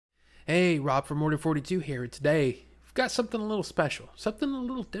Hey, Rob from Order 42 here. Today, we've got something a little special, something a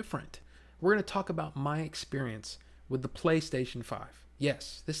little different. We're going to talk about my experience with the PlayStation 5.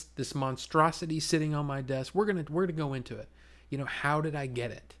 Yes, this monstrosity sitting on my desk. We're going to go into it. How did I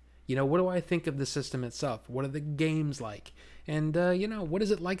get it? What do I think of the system itself? What are the games like? And what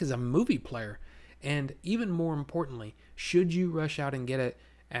is it like as a movie player? And even more importantly, should you rush out and get it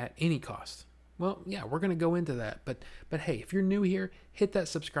at any cost? Well, yeah, we're going to go into that. But hey, if you're new here, hit that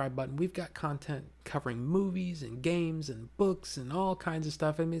subscribe button. We've got content covering movies and games and books and all kinds of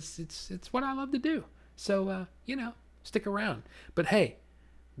stuff. I mean, it's what I love to do. So, stick around. But hey,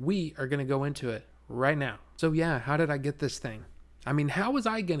 we are going to go into it right now. So yeah, how did I get this thing? I mean, how was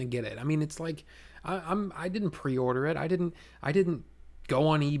I going to get it? I mean, it's like I didn't pre-order it. I didn't go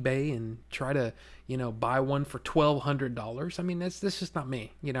on eBay and try to, buy one for $1,200. I mean, that's just not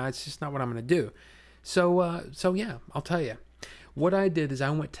me. It's just not what I'm going to do. So yeah, I'll tell you. What I did is I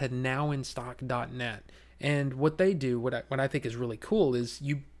went to nowinstock.net, and what they do, what I think is really cool is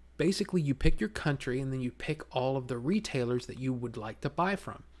you pick your country and then you pick all of the retailers that you would like to buy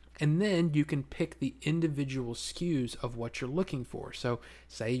from. And then you can pick the individual SKUs of what you're looking for. So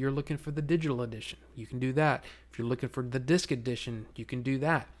say you're looking for the digital edition, you can do that. If you're looking for the disc edition, you can do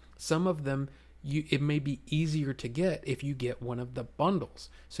that. Some of them, it may be easier to get if you get one of the bundles.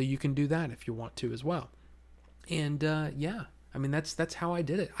 So you can do that if you want to as well. And yeah, I mean, that's how I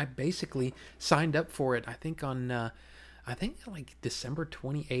did it. I basically signed up for it, I think like December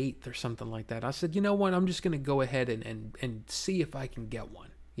 28th or something like that. I said, you know what, I'm just going to go ahead and see if I can get one.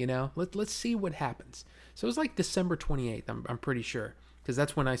 Let's see what happens. So it was like December 28th, I'm pretty sure, because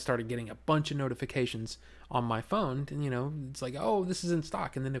that's when I started getting a bunch of notifications on my phone. And, it's like, oh, this is in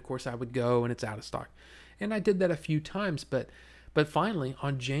stock. And then, of course, I would go and it's out of stock. And I did that a few times. But finally,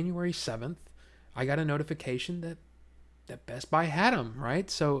 on January 7th, I got a notification that Best Buy had them, right?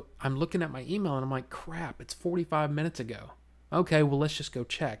 So I'm looking at my email and I'm like, crap, it's 45 minutes ago. Okay, well, let's just go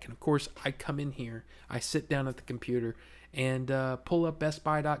check. And, of course, I come in here. I sit down at the computer and pull up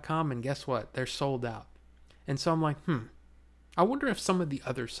bestbuy.com, and guess what? They're sold out. And so I'm like, I wonder if some of the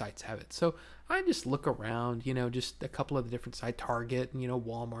other sites have it. So I just look around, just a couple of the different sites, Target,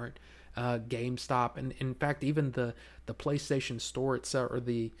 Walmart, GameStop, and in fact, even the PlayStation store itself, or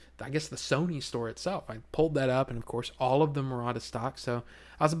the Sony store itself. I pulled that up, and of course, all of them were out of stock. So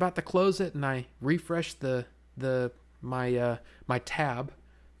I was about to close it, and I refreshed my tab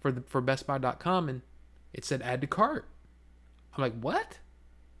for bestbuy.com, and it said add to cart. I'm like, what?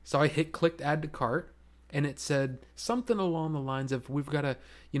 So I clicked add to cart, and it said something along the lines of, we've got to,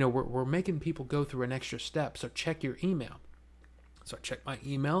 we're making people go through an extra step, so check your email. So I check my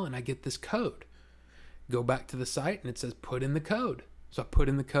email, and I get this code. Go back to the site, and it says put in the code. So I put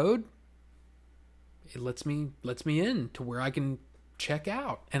in the code. It lets me in to where I can check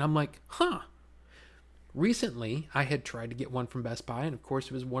out. And I'm like, Recently, I had tried to get one from Best Buy, and of course,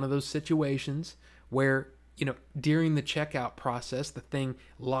 it was one of those situations where, during the checkout process, the thing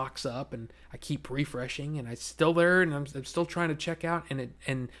locks up, and I keep refreshing, and it's still there, and I'm still trying to check out,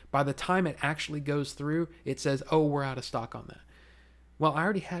 and by the time it actually goes through, it says, oh, we're out of stock on that. Well, I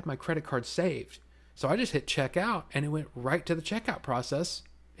already had my credit card saved, so I just hit checkout, and it went right to the checkout process,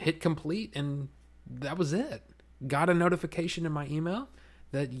 hit complete, and that was it. Got a notification in my email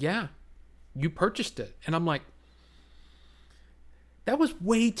that, yeah, you purchased it. And I'm like, that was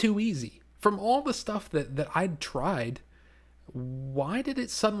way too easy. From all the stuff that I'd tried, why did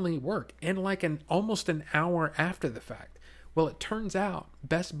it suddenly work? And like almost an hour after the fact. Well, it turns out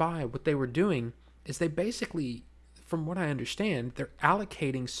Best Buy, what they were doing is they basically, from what I understand, they're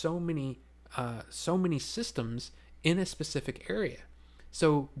allocating so many systems in a specific area.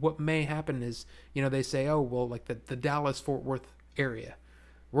 So what may happen is, they say, oh, well, like the Dallas-Fort Worth area,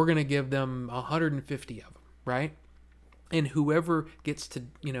 we're going to give them 150 of them, right? And whoever gets to,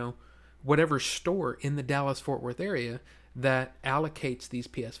 whatever store in the Dallas-Fort Worth area that allocates these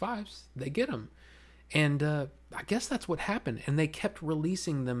PS5s, they get them. And I guess that's what happened. And they kept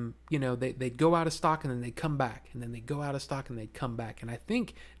releasing them, they'd go out of stock and then they'd come back. And then they'd go out of stock and they'd come back. And I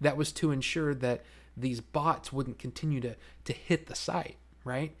think that was to ensure that these bots wouldn't continue to hit the site,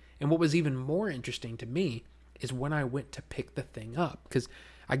 right? And what was even more interesting to me is when I went to pick the thing up. Because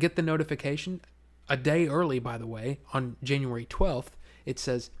I get the notification a day early, by the way, on January 12th, it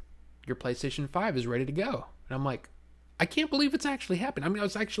says, your PlayStation 5 is ready to go. And I'm like, I can't believe it's actually happened. I mean, I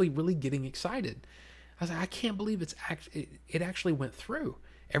was actually really getting excited. I was like, I can't believe it actually went through.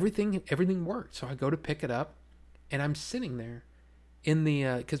 Everything worked. So I go to pick it up, and I'm sitting there in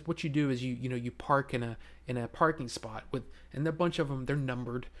the because what you do is you park in a parking spot and a bunch of them, they're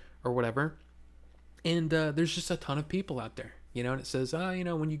numbered or whatever, and there's just a ton of people out there. and it says,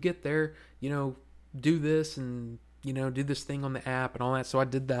 oh, when you get there, do this and, do this thing on the app and all that. So I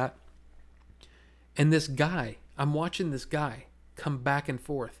did that. And I'm watching this guy come back and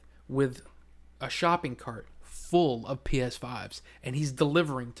forth with a shopping cart full of PS5s, and he's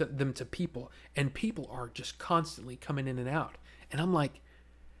delivering them to people, and people are just constantly coming in and out. And I'm like,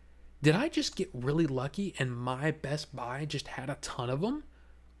 did I just get really lucky and my Best Buy just had a ton of them?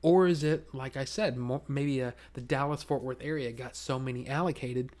 Or is it, like I said, maybe the Dallas-Fort Worth area got so many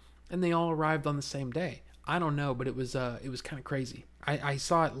allocated and they all arrived on the same day? I don't know, but it was kind of crazy. I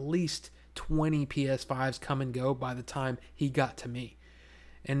saw at least 20 PS5s come and go by the time he got to me.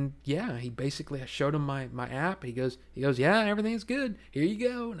 And yeah, I showed him my app. He goes, yeah, everything's good. Here you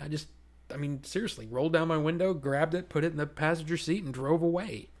go. And seriously, rolled down my window, grabbed it, put it in the passenger seat, and drove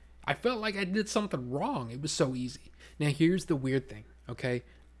away. I felt like I did something wrong. It was so easy. Now, here's the weird thing, okay?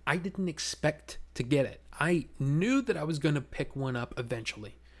 I didn't expect to get it. I knew that I was going to pick one up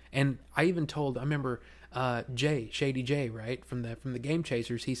eventually. And I even told, I remember Shady J, right, from the Game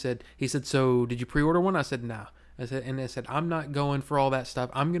Chasers, he said, so did you pre-order one? I said, no. I said, I'm not going for all that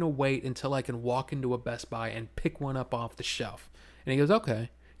stuff. I'm going to wait until I can walk into a Best Buy and pick one up off the shelf. And he goes, okay.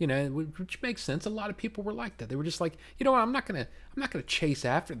 Which makes sense. A lot of people were like that. They were just like, you know what, I'm not gonna chase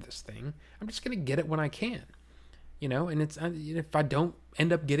after this thing. I'm just gonna get it when I can. And it's if I don't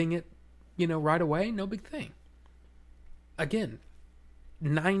end up getting it, right away, no big thing. Again,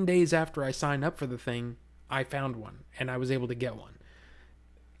 9 days after I signed up for the thing, I found one and I was able to get one.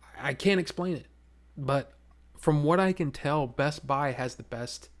 I can't explain it, but from what I can tell, Best Buy has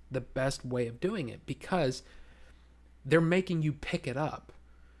the best way of doing it, because they're making you pick it up.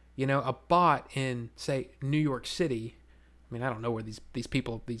 A bot in, say, New York City. I mean, I don't know where these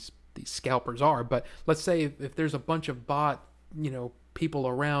people, these scalpers are, but let's say if there's a bunch of bot, people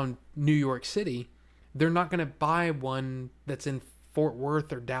around New York City, they're not going to buy one that's in Fort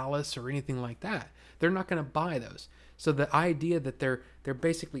Worth or Dallas or anything like that. They're not going to buy those. So the idea that they're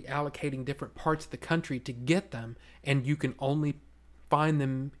basically allocating different parts of the country to get them, and you can only find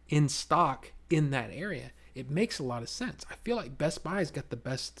them in stock in that area, it makes a lot of sense. I feel like Best Buy's got the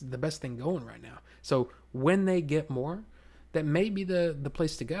best thing going right now. So when they get more, that may be the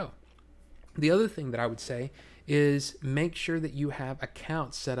place to go. The other thing that I would say is make sure that you have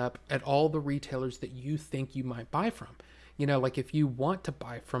accounts set up at all the retailers that you think you might buy from. Like if you want to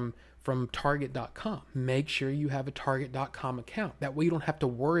buy from Target.com, make sure you have a Target.com account. That way you don't have to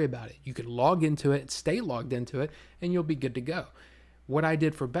worry about it. You can log into it, stay logged into it, and you'll be good to go. What I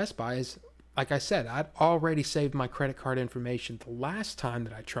did for Best Buy is, like I said, I'd already saved my credit card information the last time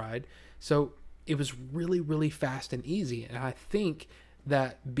that I tried. So it was really, really fast and easy. And I think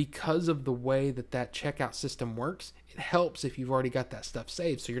that because of the way that checkout system works, it helps if you've already got that stuff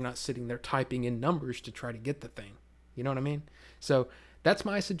saved, so you're not sitting there typing in numbers to try to get the thing. You know what I mean? So that's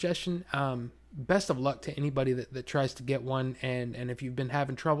my suggestion. Best of luck to anybody that tries to get one. And if you've been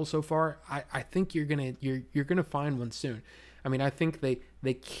having trouble so far, I think you're gonna find one soon. I think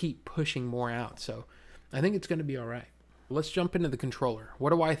they keep pushing more out, so I think it's going to be all right. Let's jump into the controller. What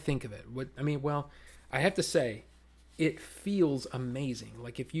do I think of it? I have to say, it feels amazing.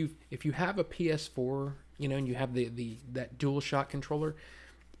 Like if you have a PS4, and you have that DualShock controller,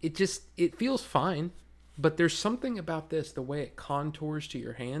 it feels fine. But there's something about this, the way it contours to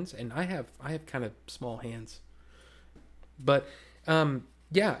your hands, and I have kind of small hands, but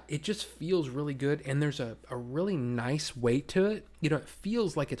yeah, it just feels really good, and there's a really nice weight to it. It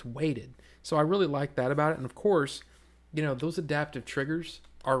feels like it's weighted. So I really like that about it. And of course, those adaptive triggers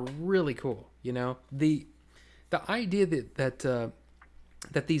are really cool. The idea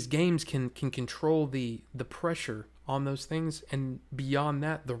that these games can control the pressure on those things, and beyond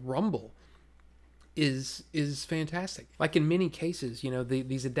that, the rumble is fantastic. Like in many cases,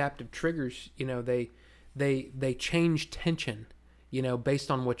 these adaptive triggers, they change tension, based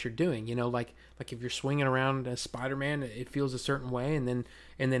on what you're doing. Like if you're swinging around a Spider-Man, it feels a certain way, and then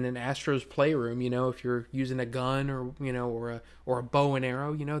in Astro's Playroom, if you're using a gun or a bow and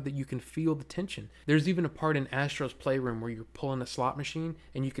arrow, that you can feel the tension. There's even a part in Astro's Playroom where you're pulling a slot machine,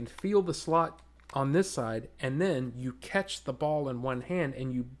 and you can feel the slot on this side, and then you catch the ball in one hand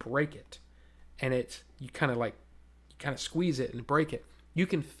and you break it, and you kind of squeeze it and break it. You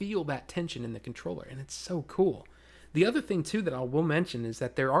can feel that tension in the controller, and it's so cool. The other thing too that I will mention is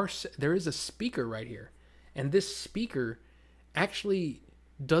that there is a speaker right here, and this speaker actually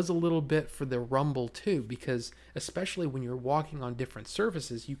does a little bit for the rumble too, because especially when you're walking on different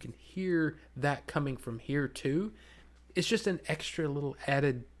surfaces, you can hear that coming from here too. It's just an extra little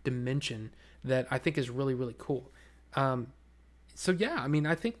added dimension that I think is really, really cool. So yeah, I mean,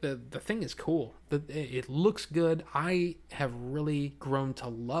 I think the thing is cool. It looks good. I have really grown to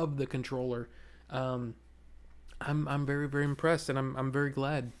love the controller. Um, I'm very very impressed, and I'm very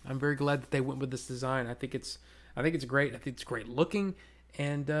glad. I'm very glad that they went with this design. I think it's great. I think it's great looking,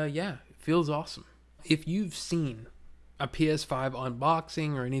 and yeah, it feels awesome. If you've seen a PS5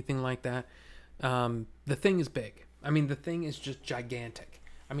 unboxing or anything like that, the thing is big. I mean, the thing is just gigantic.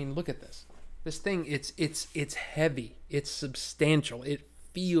 I mean, look at this. This thing, it's heavy. It's substantial. It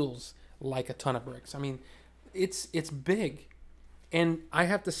feels like a ton of bricks. I mean, it's big, and I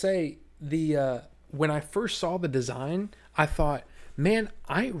have to say the when I first saw the design, I thought, man,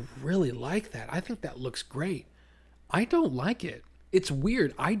 I really like that. I think that looks great. I don't like it. It's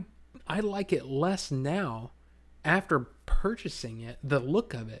weird. I like it less now after purchasing it, the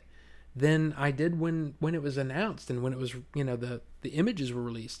look of it, than I did when it was announced and when it was, the images were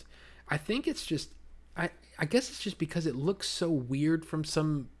released. I think it's just I guess it's just because it looks so weird from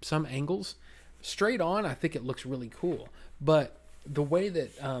some angles. Straight on, I think it looks really cool, but the way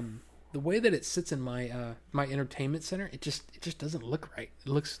that it sits in my my entertainment center, it just doesn't look right. It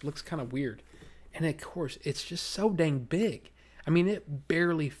looks kind of weird, and of course, it's just so dang big. I mean, it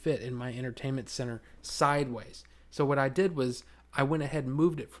barely fit in my entertainment center sideways. So what I did was I went ahead and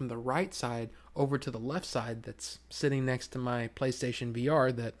moved it from the right side over to the left side that's sitting next to my PlayStation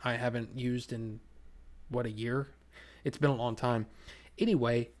VR that I haven't used in, what, a year? It's been a long time.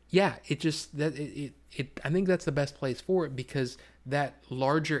 Anyway, yeah, I think that's the best place for it, because that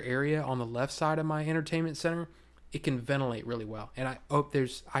larger area on the left side of my entertainment center, it can ventilate really well. And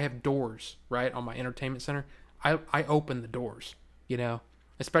I have doors, right, on my entertainment center. I open the doors,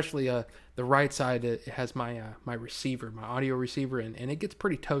 especially the right side. It has my my receiver, my audio receiver, and it gets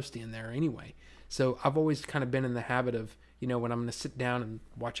pretty toasty in there anyway. So I've always kind of been in the habit of, when I'm going to sit down and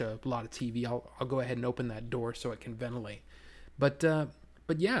watch a lot of TV, I'll go ahead and open that door so it can ventilate. But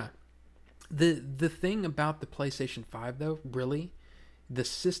yeah, the thing about the PlayStation 5 though, really, the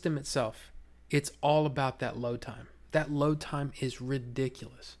system itself, it's all about that load time. That load time is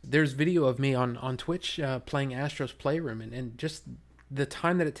ridiculous. There's video of me on Twitch playing Astro's Playroom, and just the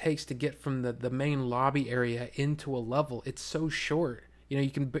time that it takes to get from the main lobby area into a level, it's so short.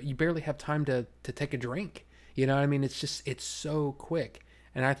 You barely have time to take a drink. You know what I mean? It's so quick.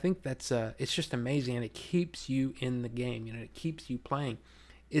 And I think that's it's just amazing, and it keeps you in the game. It keeps you playing.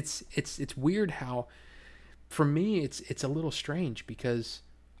 It's weird how, for me, it's a little strange, because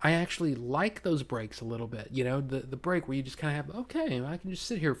I actually like those breaks a little bit. The break where you just kind of have, okay, I can just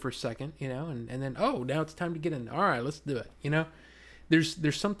sit here for a second, and then, oh, now it's time to get in. All right, let's do it.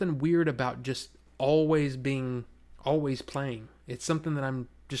 There's something weird about just always playing. It's something that I'm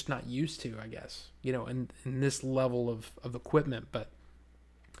just not used to, I guess, in this level of equipment. But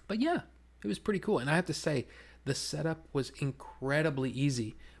yeah, it was pretty cool. And I have to say, the setup was incredibly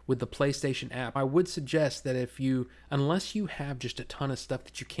easy with the PlayStation app. I would suggest that unless you have just a ton of stuff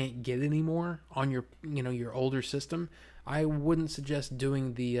that you can't get anymore on your older system, I wouldn't suggest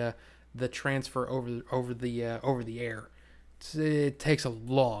doing the transfer over the air. It takes a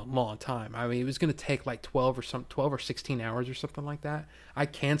long time. I mean, it was going to take like 12 or 16 hours or something like that. I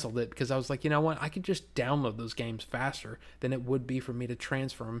canceled it because I was like, you know what? I could just download those games faster than it would be for me to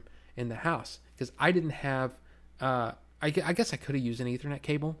transfer them in the house, because I didn't have. I guess I could have used an Ethernet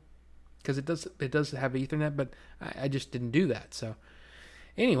cable, because it does have Ethernet, but I just didn't do that. So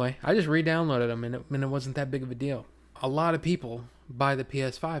anyway, I just re-downloaded them, and it wasn't that big of a deal. A lot of people buy the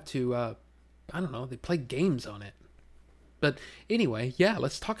PS5 to I don't know, they play games on it. But anyway, yeah,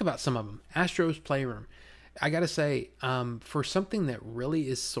 let's talk about some of them. Astro's Playroom. I gotta say, for something that really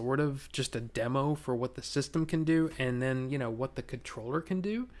is sort of just a demo for what the system can do, and then what the controller can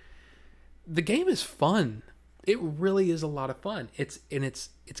do, the game is fun. It really is a lot of fun. It's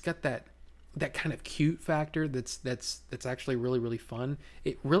got that kind of cute factor that's actually really really fun.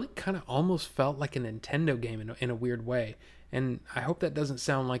 It really kind of almost felt like a Nintendo game in a weird way, and I hope that doesn't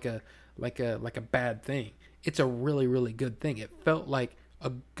sound like a bad thing. It's a really really good thing. It felt like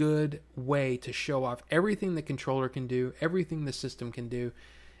a good way to show off everything the controller can do, everything the system can do.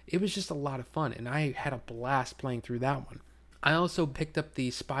 It was just a lot of fun, and I had a blast playing through that one. I also picked up the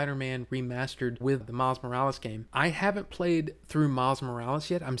Spider-Man Remastered with the Miles Morales game. I haven't played through Miles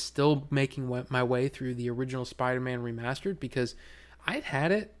Morales yet. I'm still making my way through the original Spider-Man Remastered, because I'd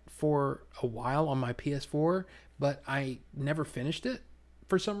had it for a while on my PS4, but I never finished it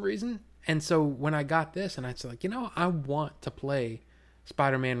for some reason. And so when I got this, and I was like, I want to play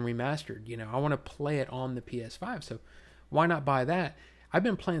Spider-Man Remastered. I want to play it on the PS5, so why not buy that? I've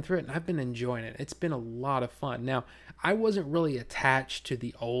been playing through it, and I've been enjoying it. It's been a lot of fun. Now, I wasn't really attached to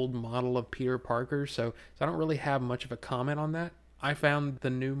the old model of Peter Parker, so I don't really have much of a comment on that. I found the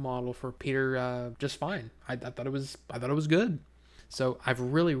new model for Peter just fine. I thought it was good. So I've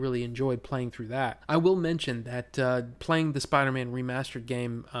really enjoyed playing through that. I will mention that playing the Spider-Man Remastered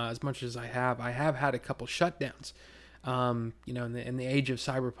game as much as I have had a couple shutdowns. In the age of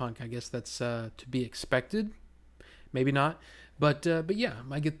Cyberpunk, I guess that's to be expected. Maybe not. But yeah,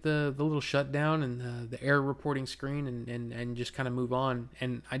 I get the little shutdown and the error reporting screen and just kind of move on.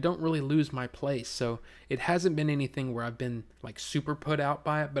 And I don't really lose my place. So it hasn't been anything where I've been like super put out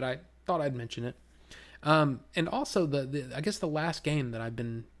by it, but I thought I'd mention it. And also I guess the last game that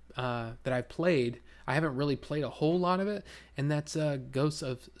I've played, I haven't really played a whole lot of it, and that's Ghost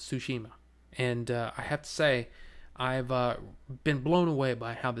of Tsushima. And I have to say, I've been blown away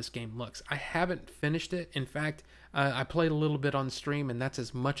by how this game looks. I haven't finished it. In fact, I played a little bit on stream, and that's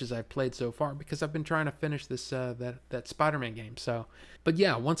as much as I've played so far because I've been trying to finish this that Spider-Man game. So, but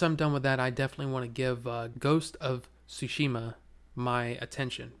yeah, once I'm done with that, I definitely want to give Ghost of Tsushima my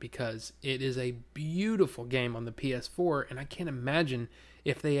attention because it is a beautiful game on the PS4, and I can't imagine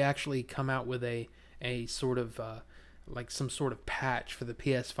if they actually come out with a sort of like some sort of patch for the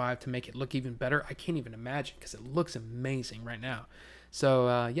PS5 to make it look even better. I can't even imagine because it looks amazing right now.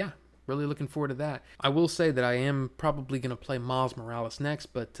 So yeah, really looking forward to that. I will say that I am probably going to play Miles Morales next,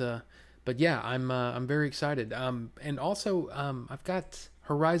 but yeah, I'm very excited. And also I've got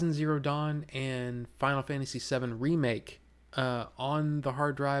Horizon Zero Dawn and Final Fantasy VII Remake on the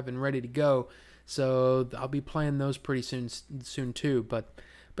hard drive and ready to go, so I'll be playing those pretty soon too.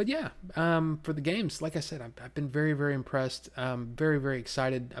 But yeah, for the games, like I said, I've been very impressed. Very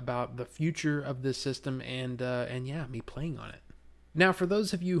excited about the future of this system and yeah, me playing on it. Now, for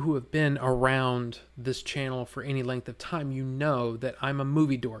those of you who have been around this channel for any length of time, you know that I'm a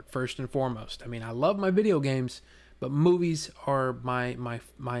movie dork first and foremost. I mean, I love my video games, but movies are my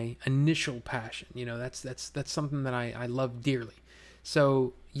initial passion. You know, that's something that I love dearly.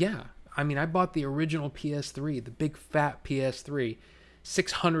 So yeah, I mean, I bought the original PS3, the big fat PS3,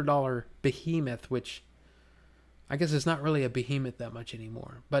 $600 behemoth, which I guess it's not really a behemoth that much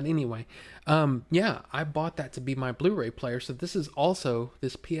anymore. But anyway, yeah, I bought that to be my Blu-ray player. So this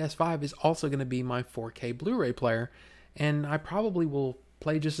PS5 is also going to be my 4K Blu-ray player, and I probably will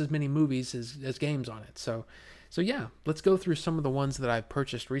play just as many movies as games on it. So yeah, let's go through some of the ones that I've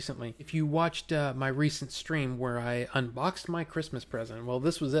purchased recently. If you watched my recent stream where I unboxed my Christmas present, well,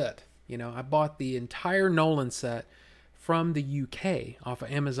 this was it. You know, I bought the entire Nolan set from the UK off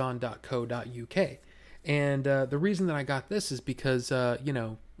of Amazon.co.uk. And the reason that I got this is because, you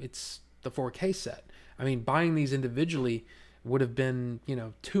know, it's the 4K set. I mean, buying these individually would have been, you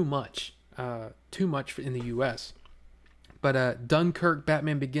know, too much in the US. But Dunkirk,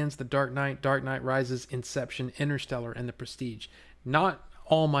 Batman Begins, The Dark Knight, Dark Knight Rises, Inception, Interstellar, and The Prestige. Not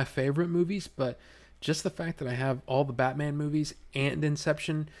all my favorite movies, but just the fact that I have all the Batman movies and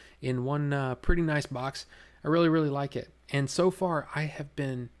Inception in one pretty nice box, I really like it. And so far, I have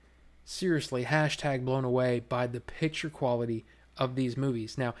been seriously #blown away by the picture quality of these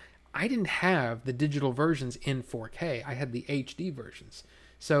movies. Now, I didn't have the digital versions in 4K. I had the HD versions.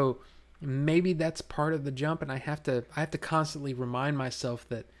 So maybe that's part of the jump, and I have to constantly remind myself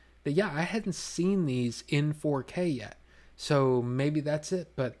that yeah, I hadn't seen these in 4K yet. So maybe that's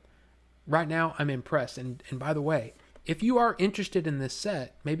it, but right now I'm impressed. And by the way, if you are interested in this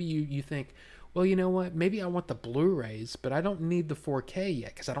set, maybe you think, well, you know what? Maybe I want the Blu-rays, but I don't need the 4K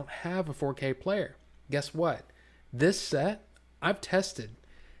yet because I don't have a 4K player. Guess what? This set, I've tested.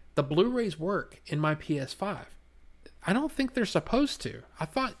 The Blu-rays work in my PS5. I don't think they're supposed to. I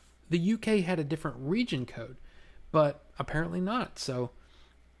thought the UK had a different region code, but apparently not. So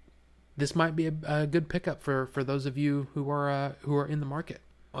this might be a good pickup for those of you who are in the market.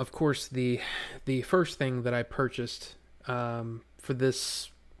 Of course, the first thing that I purchased for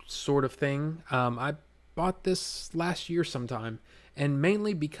this sort of thing, I bought this last year sometime, and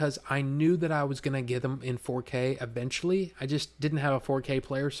mainly because I knew that I was going to get them in 4K eventually. I just didn't have a 4K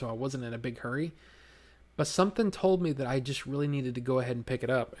player, so I wasn't in a big hurry. But something told me that I just really needed to go ahead and pick it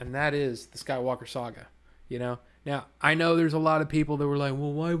up, and that is the Skywalker Saga. You know, now I know there's a lot of people that were like,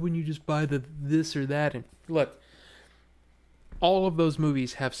 well, why wouldn't you just buy this or that? And look, all of those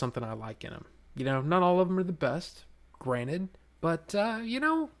movies have something I like in them. You know, not all of them are the best, granted, but you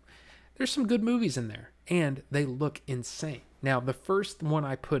know, there's some good movies in there, and they look insane. Now, the first one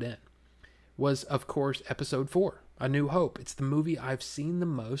I put in was, of course, Episode 4, A New Hope. It's the movie I've seen the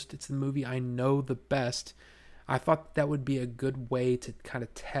most. It's the movie I know the best. I thought that would be a good way to kind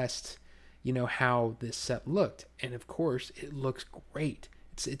of test, you know, how this set looked. And, of course, it looks great.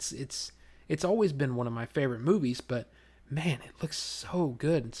 It's always been one of my favorite movies, but, man, it looks so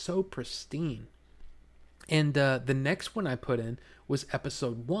good and so pristine. And the next one I put in was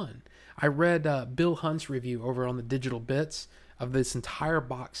episode 1. I read Bill Hunt's review over on the Digital Bits of this entire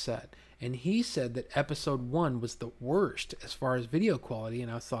box set, and he said that episode 1 was the worst as far as video quality,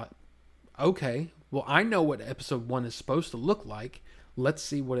 and I thought, okay, well, I know what episode 1 is supposed to look like. Let's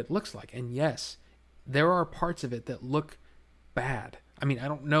see what it looks like. And yes, there are parts of it that look bad. I mean, I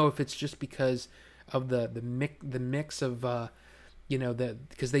don't know if it's just because of the mix of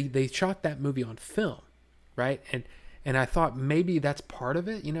because they shot that movie on film, right? And I thought maybe that's part of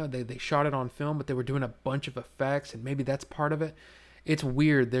it. They shot it on film, but they were doing a bunch of effects, and maybe that's part of it. It's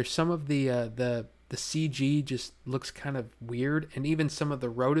weird. There's some of the CG just looks kind of weird, and even some of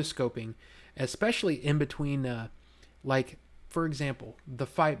the rotoscoping, especially in between, like, for example, the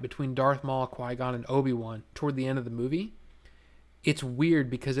fight between Darth Maul, Qui-Gon, and Obi-Wan toward the end of the movie. It's weird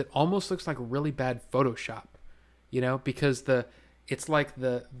because it almost looks like really bad Photoshop, because it's like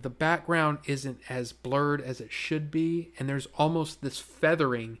the background isn't as blurred as it should be, and there's almost this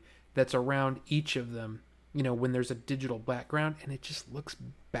feathering that's around each of them, when there's a digital background, and it just looks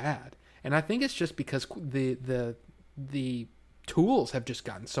bad. And I think it's just because the tools have just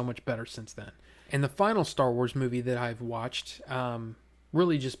gotten so much better since then. And the final Star Wars movie that I've watched,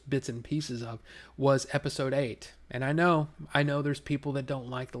 really just bits and pieces of, was episode 8. And I know there's people that don't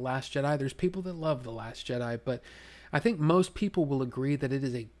like The Last Jedi. There's people that love The Last Jedi, but I think most people will agree that it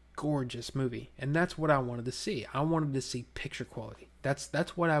is a gorgeous movie. And that's what I wanted to see. I wanted to see picture quality.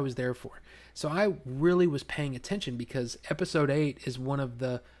 That's what I was there for. So I really was paying attention because episode 8 is one of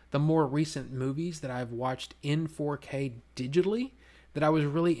the more recent movies that I've watched in 4K digitally, that I was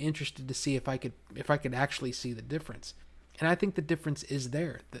really interested to see if I could actually see the difference. And I think the difference is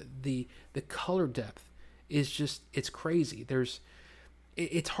there. The color depth is just, it's crazy.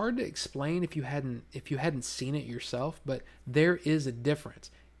 It's hard to explain if you hadn't seen it yourself, but there is a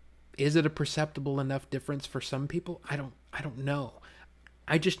difference. Is it a perceptible enough difference for some people? I don't know.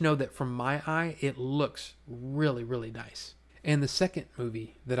 I just know that from my eye, it looks really, really nice. And the second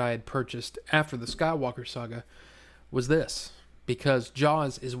movie that I had purchased after the Skywalker Saga was this, because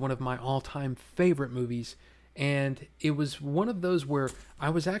Jaws is one of my all-time favorite movies, and it was one of those where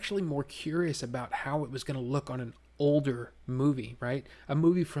I was actually more curious about how it was going to look on an older movie, right? A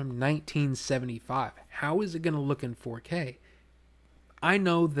movie from 1975. How is it going to look in 4K? I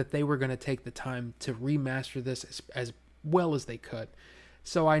know that they were going to take the time to remaster this as well as they could.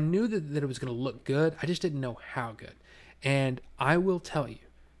 So I knew that it was going to look good. I just didn't know how good. And I will tell you,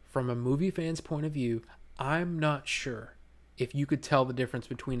 from a movie fan's point of view, I'm not sure if you could tell the difference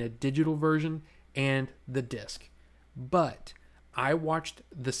between a digital version and the disc. But I watched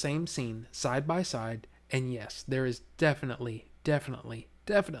the same scene side by side, and yes, there is definitely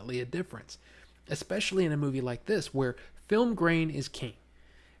a difference. Especially in a movie like this, where film grain is king,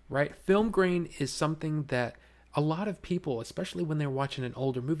 right? Film grain is something that a lot of people, especially when they're watching an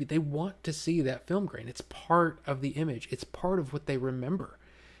older movie, they want to see that film grain. It's part of the image. It's part of what they remember.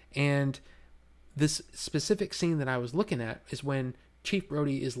 And this specific scene that I was looking at is when Chief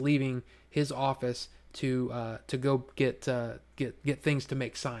Brody is leaving his office to go get things to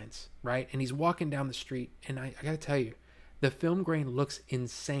make signs, right? And he's walking down the street, and I got to tell you, the film grain looks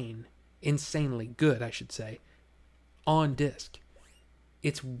insanely good, I should say, on disc.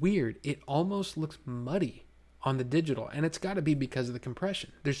 It's weird. It almost looks muddy on the digital, and it's got to be because of the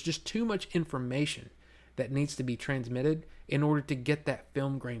compression. There's just too much information that needs to be transmitted in order to get that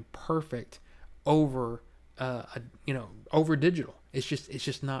film grain perfect over over digital. It's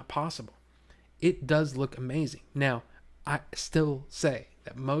just not possible. It does look amazing. Now, I still say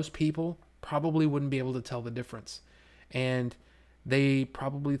that most people probably wouldn't be able to tell the difference, and they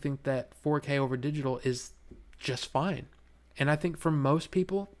probably think that 4K over digital is just fine. And I think for most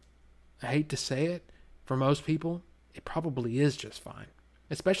people, I hate to say it, for most people, it probably is just fine.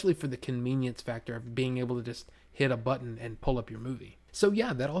 Especially for the convenience factor of being able to just hit a button and pull up your movie. So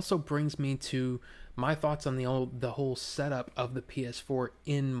yeah, that also brings me to my thoughts on the whole setup of the PS4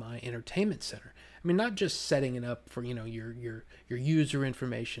 in my entertainment center. I mean, not just setting it up for, your user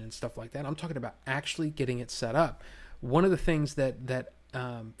information and stuff like that. I'm talking about actually getting it set up. One of the things that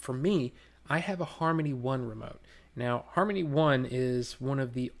for me, I have a Harmony One remote. Now, Harmony One is one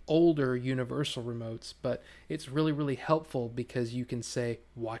of the older universal remotes, but it's really, really helpful because you can say,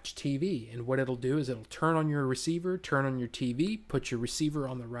 watch TV. And what it'll do is it'll turn on your receiver, turn on your TV, put your receiver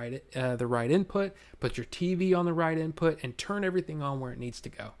on the right input, put your TV on the right input, and turn everything on where it needs to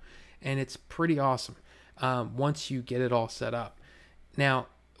go. And it's pretty awesome once you get it all set up. Now,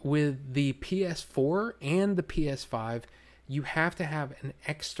 with the PS4 and the PS5, you have to have an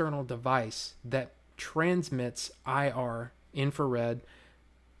external device that transmits IR, infrared,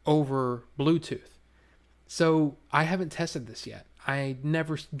 over Bluetooth. So I haven't tested this yet. I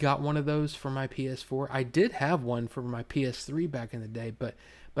never got one of those for my PS4. I did have one for my PS3 back in the day, but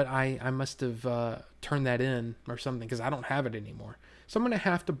I must have turned that in or something because I don't have it anymore. So I'm going to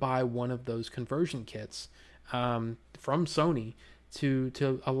have to buy one of those conversion kits from Sony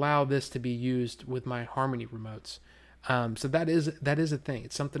to allow this to be used with my Harmony remotes. So that is a thing.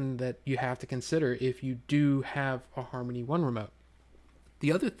 It's something that you have to consider if you do have a Harmony One remote.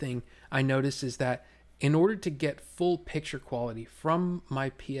 The other thing I noticed is that in order to get full picture quality from my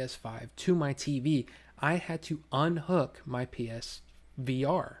PS5 to my TV, I had to unhook my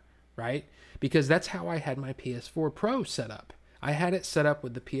PSVR, right? Because that's how I had my PS4 Pro set up. I had it set up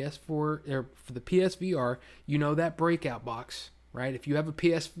with the PS4 or for the PSVR. You know that breakout box, right? If you have a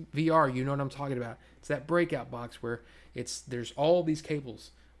PSVR, you know what I'm talking about. It's that breakout box where there's all these cables.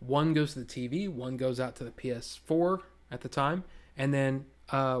 One goes to the TV, one goes out to the PS4 at the time, and then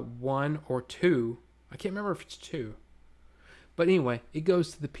one or two. I can't remember if it's two. But anyway, it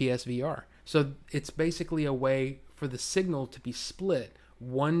goes to the PSVR. So it's basically a way for the signal to be split.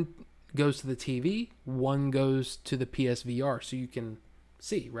 One goes to the TV, one goes to the PSVR, so you can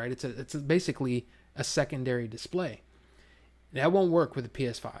see, right? It's basically a secondary display. That won't work with the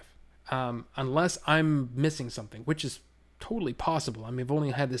PS5 unless I'm missing something, which is totally possible. I mean, I've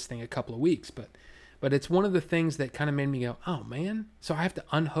only had this thing a couple of weeks, but it's one of the things that kind of made me go, oh man, so I have to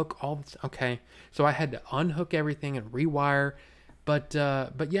unhook all this. Okay, so I had to unhook everything and rewire. But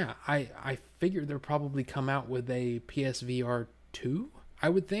yeah, I figured they'll probably come out with a PSVR 2, I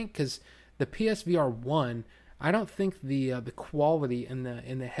would think, because the PSVR 1, I don't think the quality in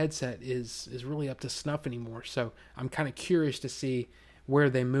the headset is really up to snuff anymore. So I'm kind of curious to see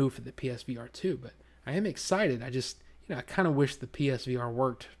where they move for the PSVR 2. But I am excited. I kind of wish the PSVR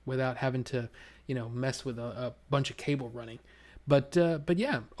worked without having to mess with a bunch of cable running. But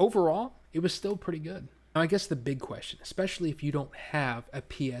yeah, overall, it was still pretty good. Now, I guess the big question, especially if you don't have a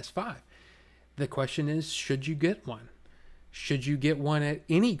PS5, the question is, should you get one? Should you get one at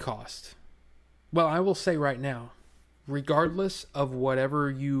any cost? Well, I will say right now, regardless of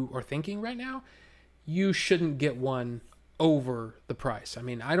whatever you are thinking right now, you shouldn't get one over the price. I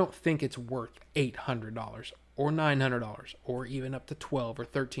mean, I don't think it's worth $800 or $900 or even up to $12 or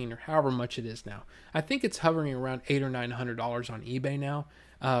 $13 or however much it is now. I think it's hovering around $800 or $900 on eBay now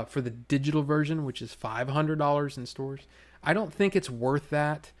for the digital version, which is $500 in stores. I don't think it's worth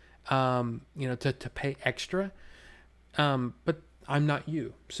that, to pay extra. But I'm not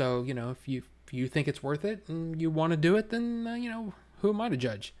you. So, if you think it's worth it and you want to do it, then, who am I to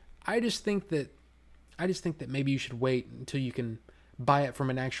judge? I just think that maybe you should wait until you can buy it from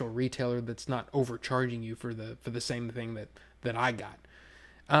an actual retailer that's not overcharging you for the same thing that I got.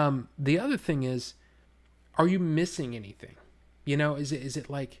 The other thing is, are you missing anything? Is it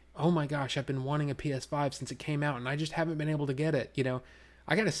like, oh my gosh, I've been wanting a PS5 since it came out and I just haven't been able to get it.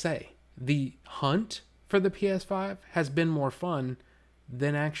 I gotta say, the hunt for the PS5 has been more fun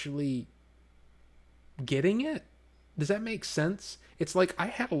than actually getting it. Does that make sense? It's like I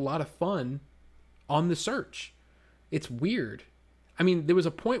had a lot of fun on the search. It's weird. I mean, there was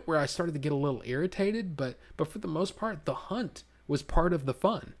a point where I started to get a little irritated, but for the most part, the hunt was part of the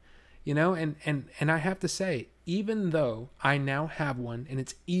fun, and I have to say, even though I now have one, and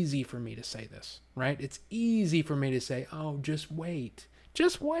it's easy for me to say this, right? It's easy for me to say, oh, just wait.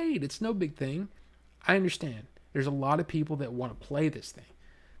 It's no big thing. I understand. There's a lot of people that want to play this thing.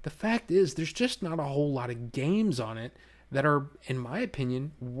 The fact is, there's just not a whole lot of games on it that are, in my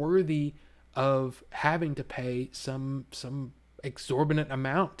opinion, worthy of having to pay some exorbitant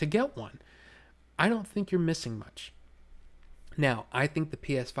amount to get one. I don't think you're missing much. Now, I think the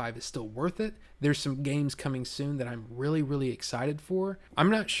PS5 is still worth it. There's some games coming soon that I'm really, really excited for. I'm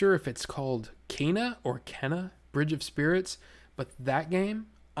not sure if it's called Kena or Kenna, Bridge of Spirits, but that game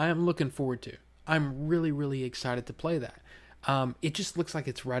I am looking forward to. I'm really, really excited to play that. It just looks like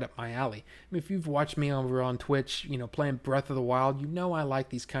it's right up my alley. I mean, if you've watched me over on Twitch, playing Breath of the Wild, I like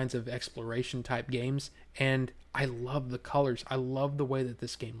these kinds of exploration type games, and I love the colors. I love the way that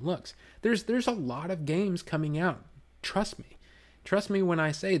this game looks. There's a lot of games coming out. Trust me when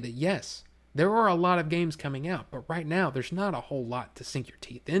I say that, yes, there are a lot of games coming out, but right now there's not a whole lot to sink your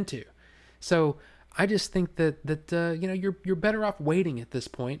teeth into. So I just think that you're better off waiting at this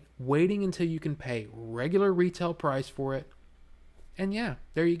point, waiting until you can pay regular retail price for it. And yeah,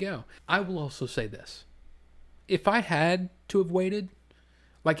 there you go. I will also say this. If I had to have waited,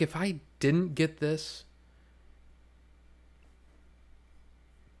 like if I didn't get this,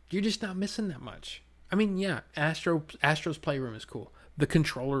 you're just not missing that much. I mean, yeah, Astro's Playroom is cool. The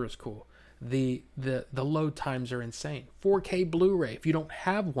controller is cool. The load times are insane. 4K Blu-ray, if you don't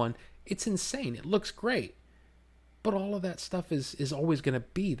have one, it's insane. It looks great. but all of that stuff is always going to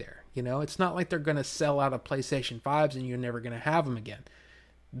be there. You know, it's not like they're going to sell out of PlayStation 5s and you're never going to have them again.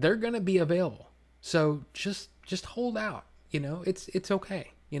 They're going to be available. So just hold out. You know, it's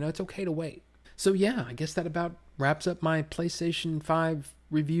okay. You know, it's okay to wait. So yeah, I guess that about wraps up my PlayStation 5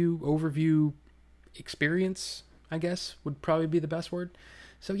 review overview experience, I guess would probably be the best word.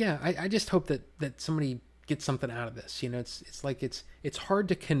 So yeah, I just hope that somebody gets something out of this. You know, it's like it's hard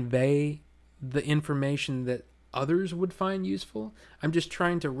to convey the information that others would find useful. I'm just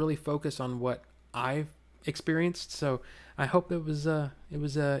trying to really focus on what I've experienced. So I hope it was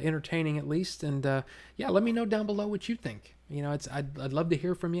entertaining at least. And yeah, let me know down below what you think. You know, I'd love to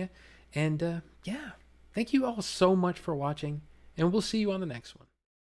hear from you. And yeah, thank you all so much for watching, and we'll see you on the next one.